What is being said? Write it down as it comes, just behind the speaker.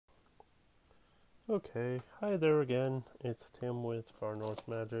Okay, hi there again. It's Tim with Far North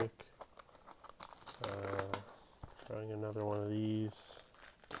Magic. Trying another one of these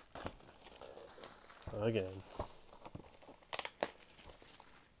again.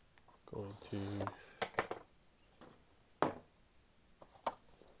 Going to I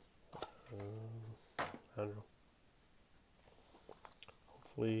don't know.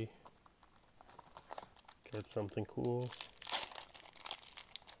 Hopefully, get something cool.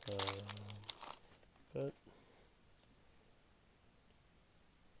 But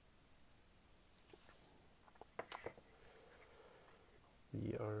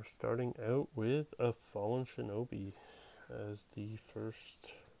we are starting out with a Fallen Shinobi as the first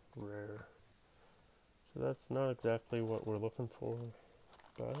rare. So that's not exactly what we're looking for,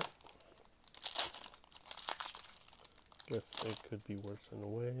 but I guess it could be worse in a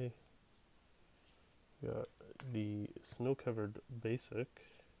way. We got the Snow-Covered Basic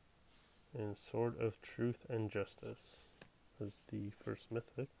and Sword of Truth and Justice as the first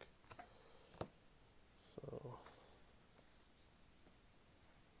mythic. So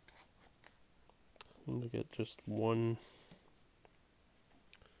seem to get just one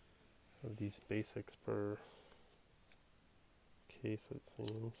of these basics per case, it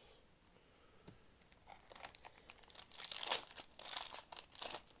seems.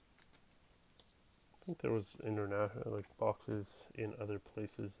 I think there was international boxes in other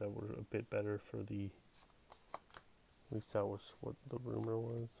places that were a bit better for the, at least that was what the rumor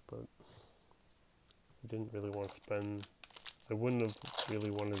was, but I didn't really want to spend, I wouldn't have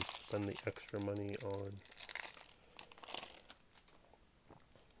really wanted to spend the extra money on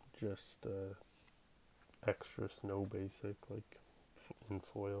just extra snow basic in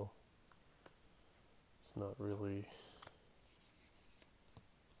foil. It's not really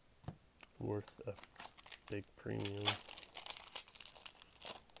worth a big premium.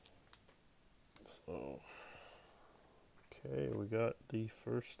 So okay, we got the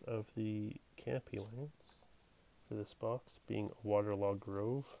first of the Campy Lands for this box, being a Waterlogged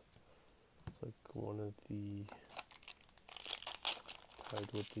Grove. It's like one of the,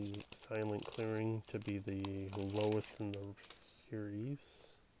 tied with the Silent Clearing to be the lowest in the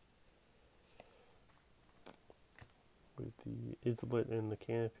series, with the Islet and the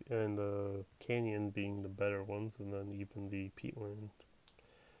Canyon being the better ones, and then even the Peatland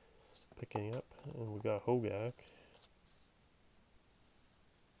picking up. And we got Hogak.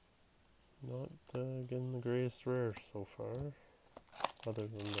 Not getting the greatest rare so far, other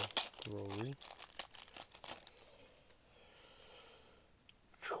than the Rory.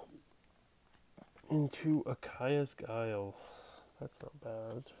 Into Akaya's Guile. That's not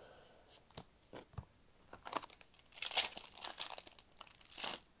bad.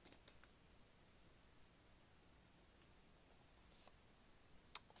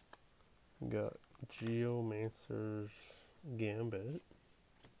 We got Geomancer's Gambit.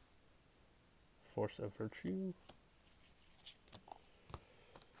 Force of Virtue.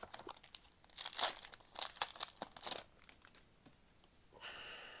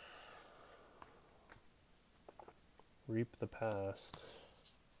 Reap the Past.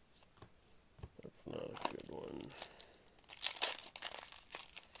 That's not a good one.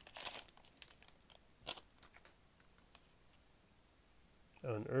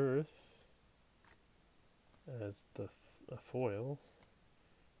 Unearth as the a foil,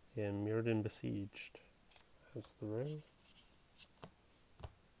 and Mirrodin Besieged as the rare.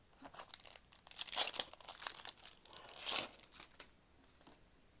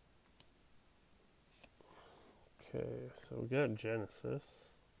 Okay, so we got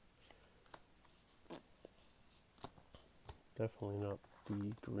Genesis. It's definitely not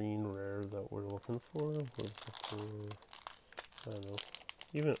the green rare that we're looking for. We're looking for, I don't know.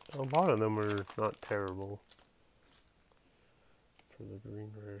 Even a lot of them are not terrible for the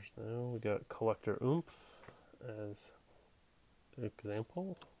green rares now. We got Collector Oomph as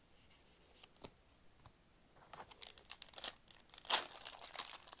example.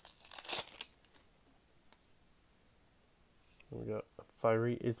 And we got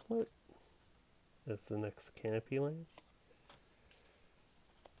Fiery Islet as the next Canopy Land.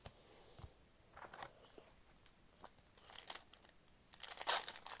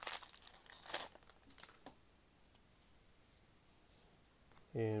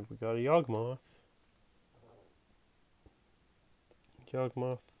 And we got a Yawgmoth.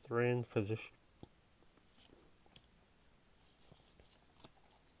 Yawgmoth Thran Physician.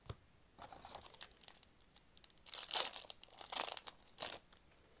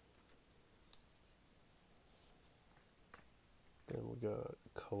 Then we got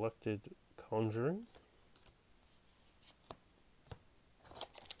Collected Conjuring.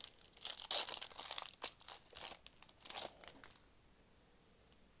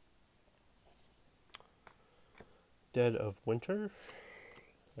 Dead of Winter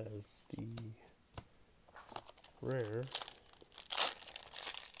as the rare.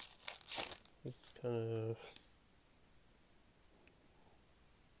 This is kind of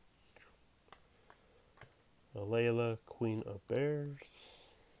Layla, Queen of Bears.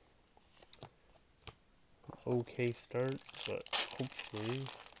 Okay start, but hopefully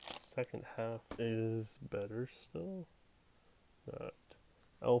second half is better still. Got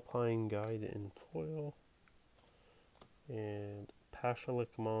Alpine Guide in foil and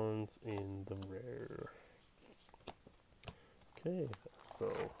Pashalik Mons in the rare. Okay,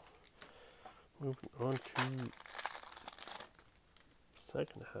 so moving on to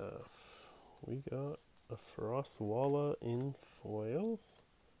second half, we got a Frostwalla in foil,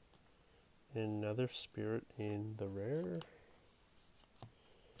 and another Spirit in the rare.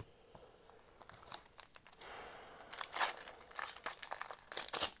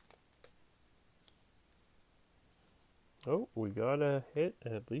 Oh, we got a hit,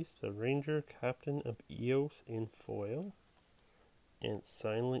 at least a Ranger Captain of Eos in foil, and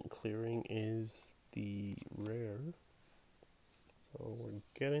Silent Clearing is the rare. So we're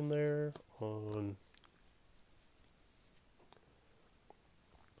getting there on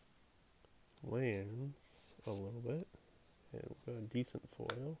lands a little bit, and we've got a decent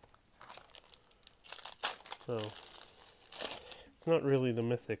foil. So it's not really the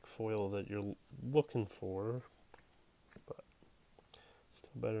mythic foil that you're looking for, but still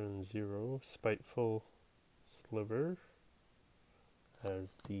better than zero. Spiteful Sliver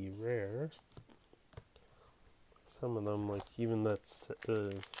as the rare. Some of them, like even that's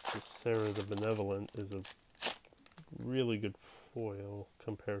the Sarah the Benevolent, is a really good foil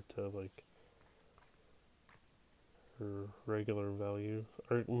compared to like her regular value.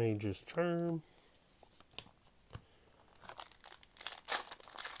 Archmage's Charm.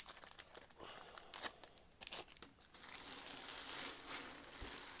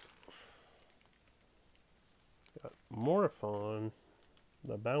 Got Morophon,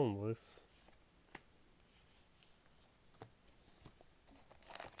 the Boundless.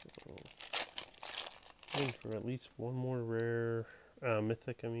 Looking for at least one more rare,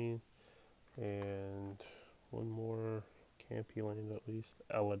 mythic I mean, and one more campy land at least.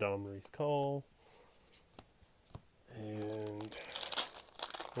 Aladomri's Call. And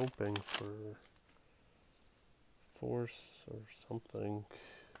hoping for force or something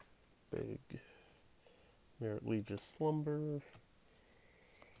big. Merit Legis Slumber.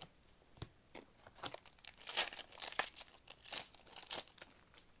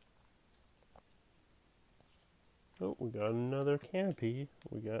 Oh, we got another canopy.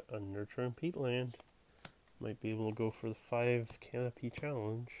 We got a Nurture and Peatland. Might be able to go for the 5 canopy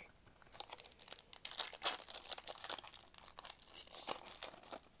challenge.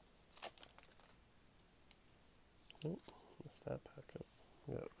 Oh, missed that pack up.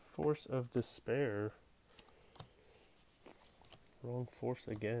 We got Force of Despair. Wrong force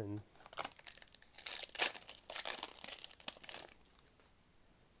again.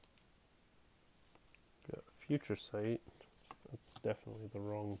 Got Future Sight. That's definitely the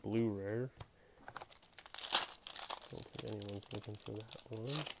wrong blue rare. Don't think anyone's looking for that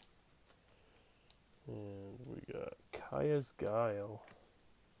one. And we got Kaya's Guile.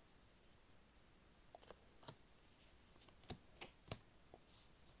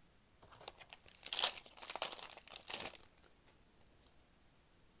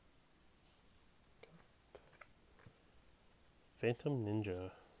 Phantom Ninja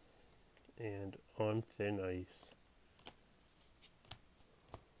and On Thin Ice.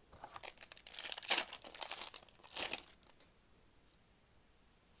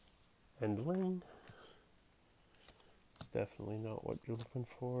 Endling. It's definitely not what you're looking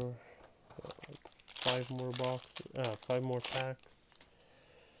for. Got like 5 more boxes, 5 more packs.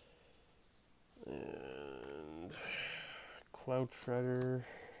 And Cloud Shredder,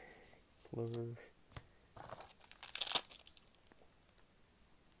 Sliver.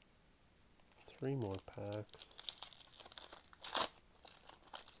 3 more packs.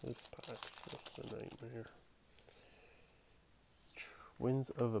 This pack's just a nightmare. Winds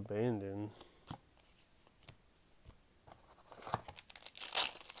of Abandon.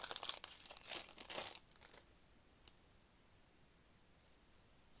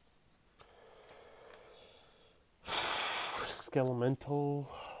 Skelemental.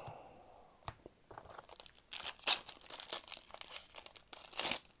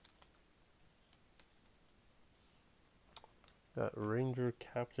 Got Ranger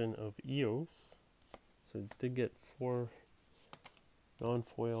Captain of Eos. So did get 4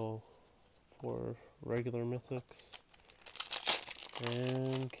 non-foil, 4 regular mythics.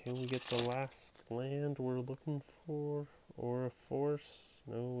 And can we get the last land we're looking for? Aura Force?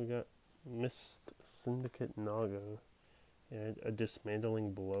 No, we got Mist Syndicate Naga. And a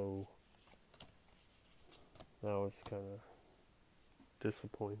Dismantling Blow. That was kind of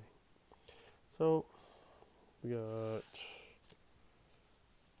disappointing. So, we got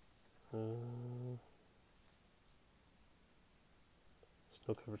Snow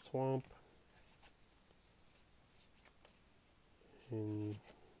Covered Swamp and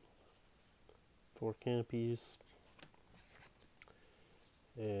 4 canopies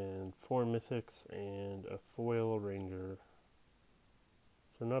and 4 mythics and a foil ranger.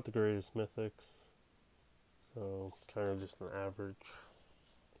 So not the greatest mythics. So kind of just an average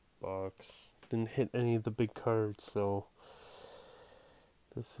box. Didn't hit any of the big cards, so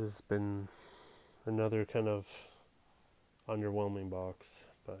this has been another kind of underwhelming box,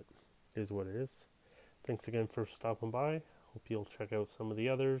 but it is what it is. Thanks again for stopping by. Hope you'll check out some of the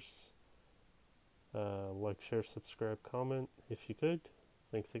others. Like, share, subscribe, comment if you could.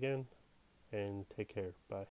 Thanks again, and take care. Bye.